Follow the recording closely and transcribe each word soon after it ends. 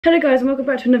Hello guys and welcome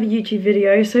back to another YouTube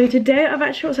video. So today I've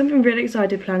actually got something really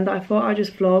excited planned that I thought I'd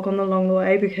just vlog on along the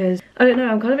way because I don't know,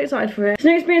 I'm kind of excited for it. It's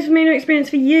no experience for me, no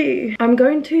experience for you. I'm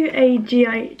going to a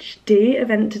GHD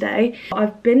event today.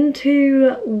 I've been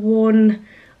to one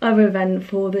other event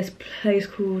for this place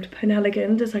called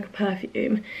Penelligans. It's like a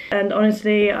perfume and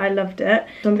honestly I loved it.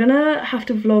 So I'm gonna have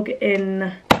to vlog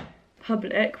in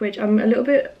public, which I'm a little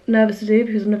bit nervous to do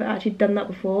because I've never actually done that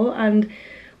before, and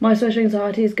my social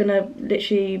anxiety is gonna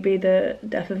literally be the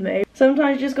death of me.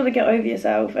 Sometimes you just gotta get over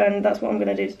yourself, and that's what I'm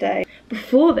gonna do today.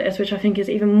 Before this, which I think is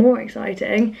even more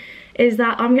exciting, is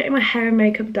that I'm getting my hair and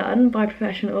makeup done by a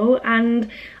professional, and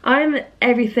I'm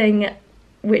everything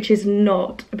which is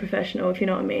not a professional, if you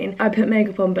know what I mean. I put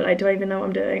makeup on, but do I even know what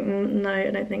I'm doing? No, I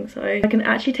don't think so. I can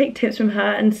actually take tips from her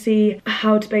and see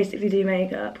how to basically do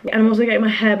makeup. And I'm also getting my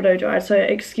hair blow dried, so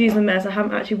excuse the mess. I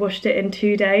haven't actually washed it in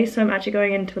 2 days, so I'm actually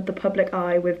going into the public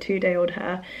eye with 2-day-old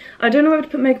hair. I don't know whether to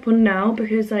put makeup on now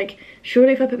because, like,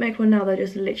 surely if I put makeup on now, they'll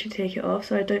just literally take it off,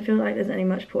 so I don't feel like there's any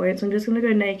much point. So I'm just gonna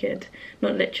go naked,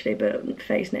 not literally, but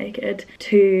face naked,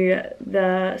 to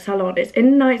the salon. It's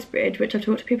in Knightsbridge, which I've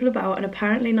talked to people about, and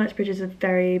apparently Knightsbridge is a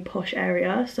very posh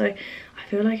area, so I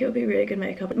feel like it would be really good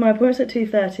makeup. My appointment's at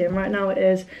 2:30 and right now it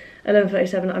is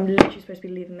 11:37. I'm literally supposed to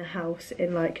be leaving the house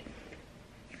in like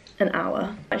an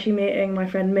hour. Actually meeting my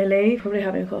friend Millie, probably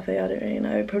having a coffee, I don't really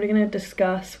know. Probably gonna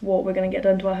discuss what we're gonna get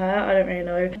done to our hair, I don't really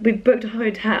know. We booked a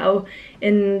hotel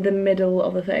in the middle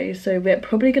of the face, so we're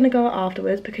probably gonna go out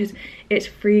afterwards because it's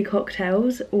free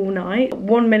cocktails all night.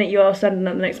 1 minute you are standing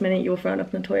up, the next minute you're thrown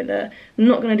up in the toilet. I'm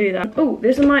not gonna do that. Oh,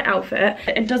 this is my outfit.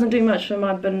 It doesn't do much for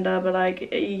my bunda, but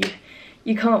like,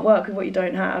 you can't work with what you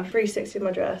don't have. 360 my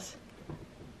dress.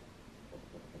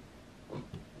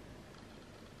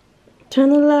 Turn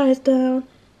the lights down,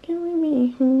 carry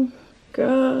me home.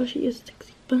 Girl, she is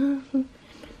sexy.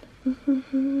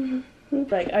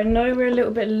 Like, I know we're a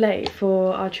little bit late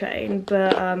for our train,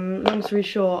 but long story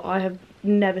short, I have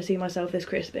never seen myself this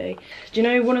crispy. Do you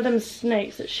know one of them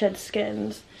snakes that shed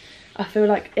skins? I feel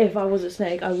like if I was a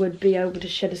snake, I would be able to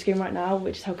shed a skin right now,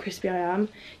 which is how crispy I am.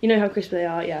 You know how crispy they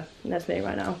are? Yeah, that's me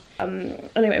right now.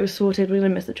 Anyway, it was sorted. We're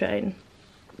gonna miss the train.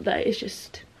 Like, it's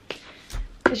just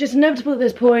inevitable at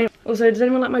this point. Also, does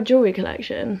anyone like my jewellery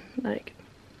collection? Like,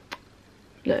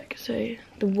 look, so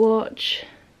the watch,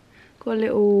 got a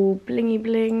little blingy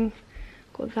bling,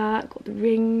 got that, got the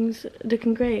rings,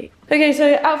 looking great. Okay,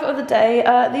 so outfit of the day,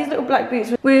 these little black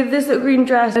boots with this little green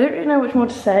dress. I don't really know which more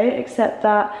to say, except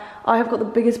that I have got the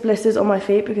biggest blisters on my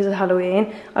feet because of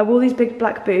Halloween. I wore these big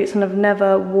black boots and I've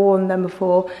never worn them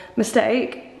before.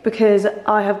 Mistake, because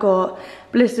I have got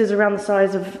blisters around the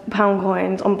size of pound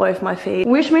coins on both my feet.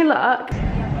 Wish me luck.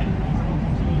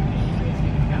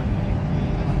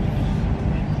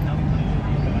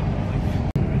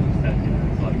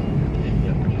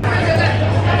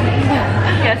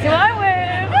 Guess who I'm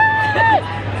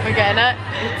with? We're getting it.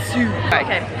 It's you.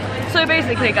 Okay, so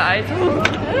basically guys,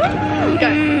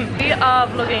 we are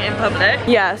vlogging in public.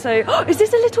 Yeah, so, is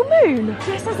this a little moon?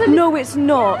 Yes, that's a no, it's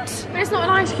not. But it's not an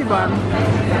ice cream one.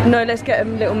 No, let's get a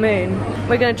little moon.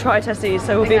 We're gonna try test these,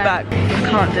 so we'll be back. I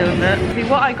can't deal with it. See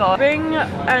what I got. Spring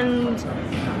and...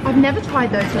 I've never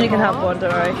tried those before. You can have one,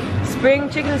 don't worry. Spring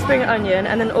chicken and spring onion,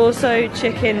 and then also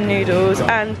chicken noodles,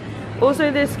 and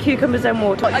also this cucumbers and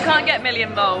water. I can't get Millie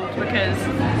involved because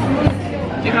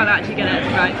we can't actually get it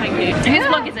right, thank you. Whose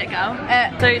vlog is it, girl?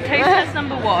 So taste test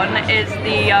number 1 is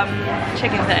the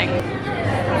chicken thing.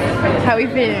 How are we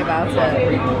feeling about it? So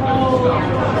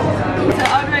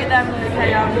I would rate them like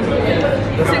 6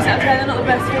 out of 10. They're not the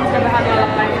best things I've ever had in my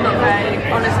life, not great.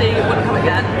 Honestly, wouldn't come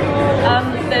again.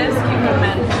 This cucumber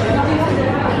mint.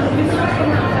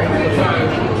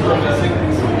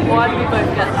 Why did we both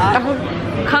get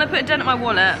that? Kind of put a dent in my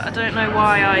wallet. I don't know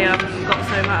why I got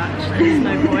so much. There's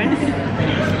no point.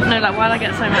 No, like, why did I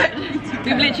get so much?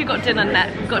 We've literally got dinner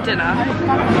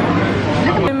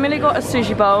Millie got a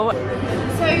sushi bowl. So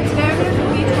today we're going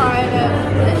to be trying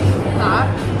that.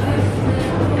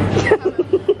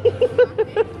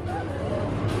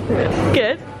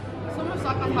 Good. It's almost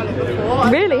like I've had it before.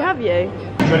 Really, have you?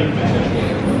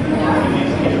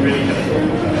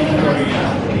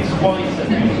 I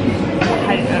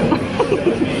hate it.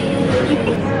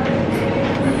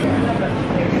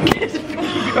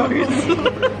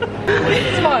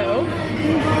 Smile.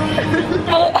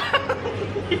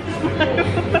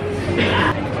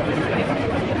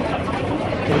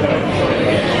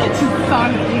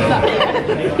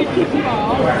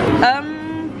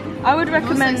 I would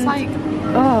recommend. Also, it's like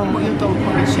what your dog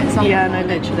probably shits. Yeah, no,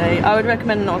 literally. I would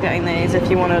recommend not getting these if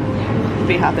you want to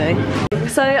be happy.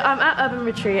 So I'm at Urban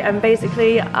Retreat and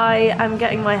basically I am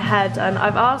getting my hair done.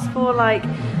 I've asked for like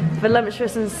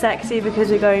voluptuous and sexy because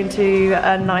we're going to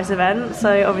a nice event.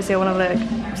 So obviously I want to look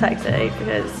sexy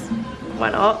because why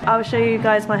not? I'll show you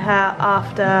guys my hair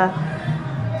after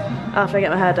I get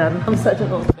my hair done. I'm such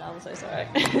an awesome girl, I'm so sorry.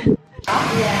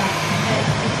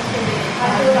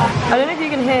 I don't know if you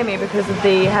can hear me because of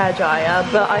the hairdryer,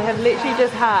 but I have literally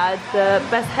just had the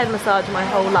best head massage of my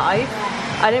whole life.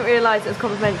 I didn't realise it was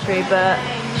complimentary, but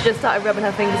she just started rubbing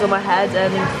her fingers on my head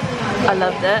and I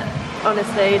loved it.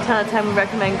 Honestly, 10 out of 10 would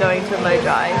recommend going to a blow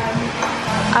dry.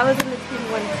 I was in the team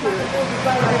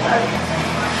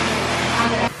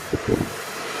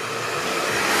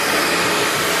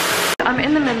 1-2. I'm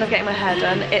in the middle of getting my hair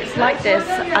done. It's like this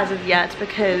as of yet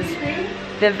because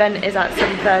the event is at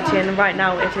 7:30 and right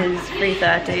now it is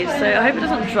 3:30. So I hope it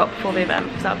doesn't drop before the event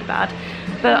because that would be bad.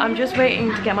 But I'm just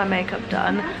waiting to get my makeup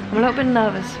done. I'm a little bit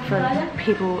nervous for other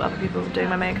people doing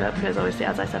my makeup because obviously,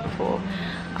 as I said before,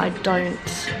 I don't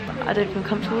feel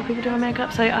comfortable with people doing my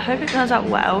makeup. So I hope it turns out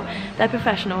well. They're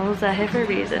professionals, they're here for a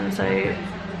reason, so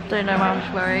don't know why I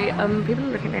should worry. People are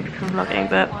looking at me because I'm vlogging,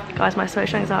 but guys, my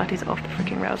social anxiety is off the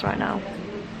freaking rails right now.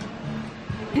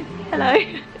 Hello.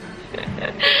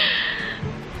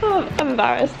 Oh, I'm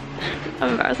embarrassed. I'm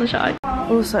embarrassed and shy.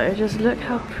 Also, just look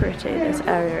how pretty this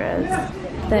area is.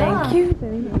 Thank you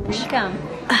very much. Welcome.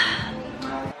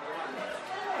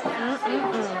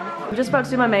 I'm just about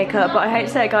to do my makeup, but I hate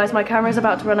to say it guys, my camera is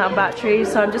about to run out of battery,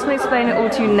 so I'm just going to explain it all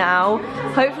to you now.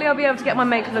 Hopefully I'll be able to get my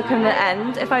makeup look in the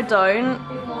end. If I don't,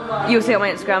 you'll see it on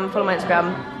my Instagram, follow my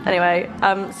Instagram. Anyway,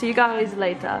 see you guys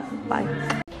later. Bye.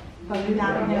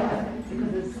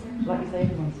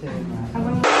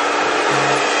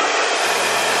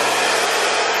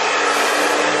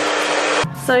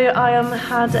 So I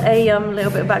had a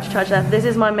little bit of battery charge left. This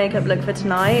is my makeup look for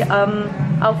tonight.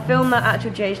 I'll film that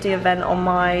actual GHD event on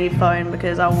my phone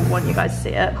because I want you guys to see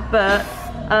it. But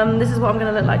this is what I'm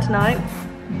gonna look like tonight.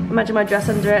 Imagine my dress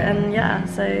under it, and yeah,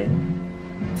 so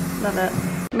love it.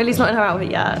 Millie's not in her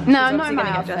outfit yet. No, I'm not in my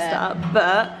gonna outfit. get dressed up,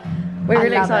 but we're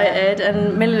really excited,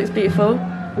 and Millie looks beautiful.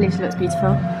 Alicia looks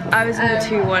beautiful. I was in the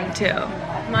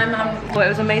 2-1-2. My mum. Well, it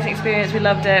was an amazing experience. We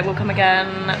loved it. We'll come again.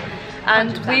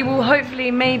 And 100%. We will hopefully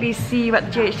maybe see you at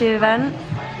the GHD event.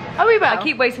 Oh, we will. I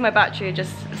keep wasting my battery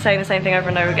just saying the same thing over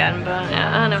and over again, but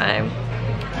yeah, anyway.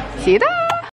 See you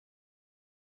there.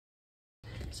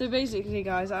 So basically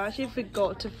guys, I actually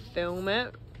forgot to film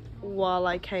it while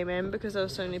I came in because there were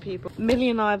so many people. Millie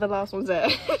and I are the last ones there.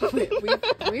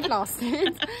 we've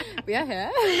lasted. We are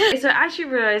here. So I actually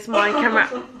realised my camera...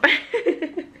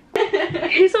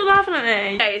 He's all laughing at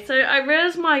me. Okay, so I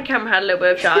realised my camera had a little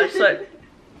bit of charge, so...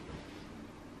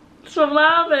 Stop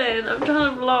laughing, I'm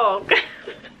trying to vlog.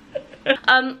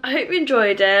 I hope you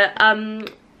enjoyed it.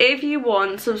 If you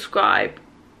want, subscribe.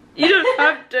 You don't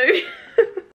have to.